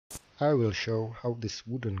I will show how this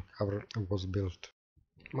wooden cover was built.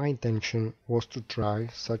 My intention was to try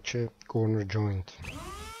such a corner joint.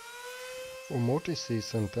 For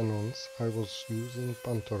mortises and tenons I was using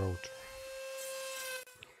Pantorotor.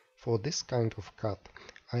 For this kind of cut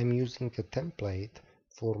I am using a template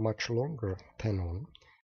for much longer tenon,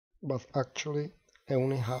 but actually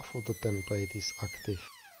only half of the template is active.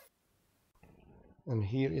 And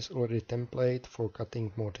here is already a template for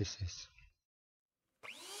cutting mortises.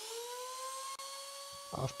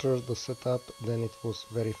 After the setup, then it was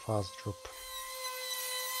very fast job.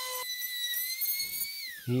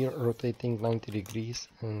 Here rotating 90 degrees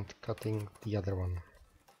and cutting the other one.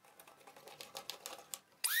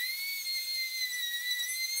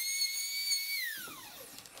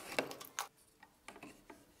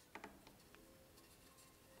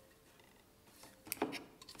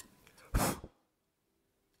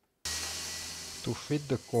 To fit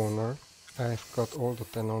the corner, I have cut all the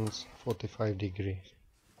tenons 45 degrees.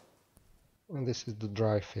 And this is the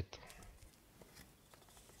dry fit.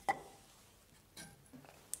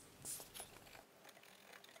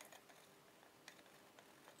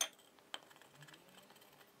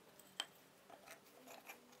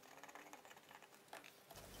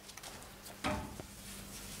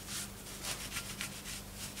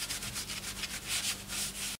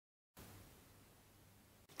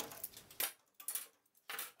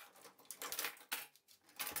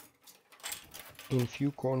 In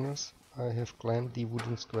few corners I have clamped the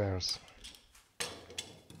wooden squares.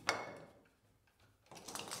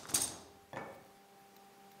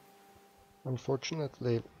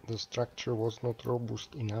 Unfortunately, the structure was not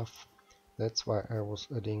robust enough, that's why I was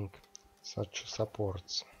adding such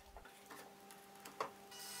supports.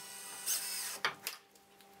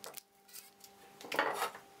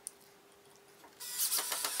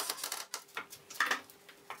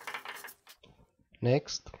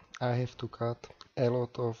 Next, I have to cut a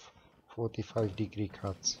lot of 45-degree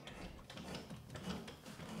cuts.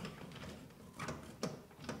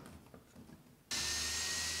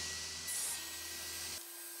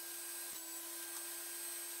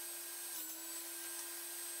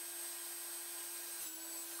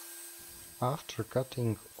 After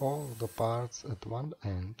cutting all the parts at one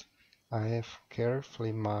end, I have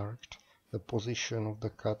carefully marked the position of the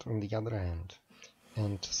cut on the other end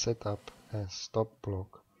and set up a stop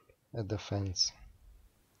block at the fence.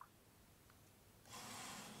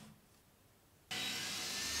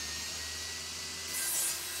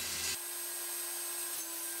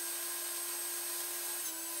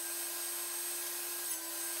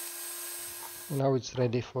 Now it's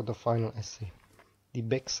ready for the final essay. The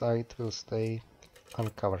back side will stay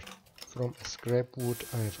uncovered. From scrap wood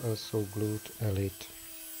I have also glued a lid.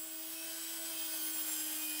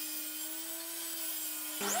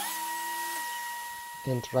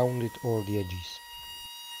 And rounded all the edges.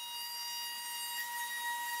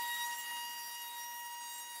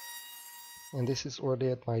 And this is already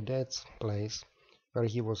at my dad's place, where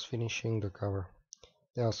he was finishing the cover.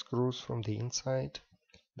 There are screws from the inside,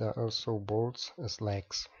 there are also bolts as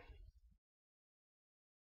legs.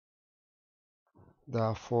 There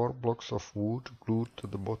are 4 blocks of wood glued to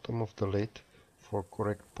the bottom of the lid for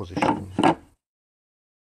correct positioning.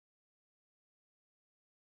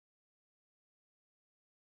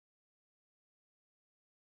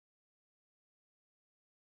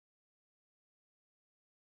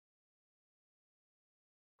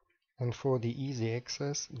 And for the easy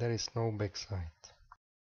access there is no backside.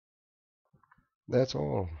 That's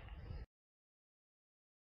all.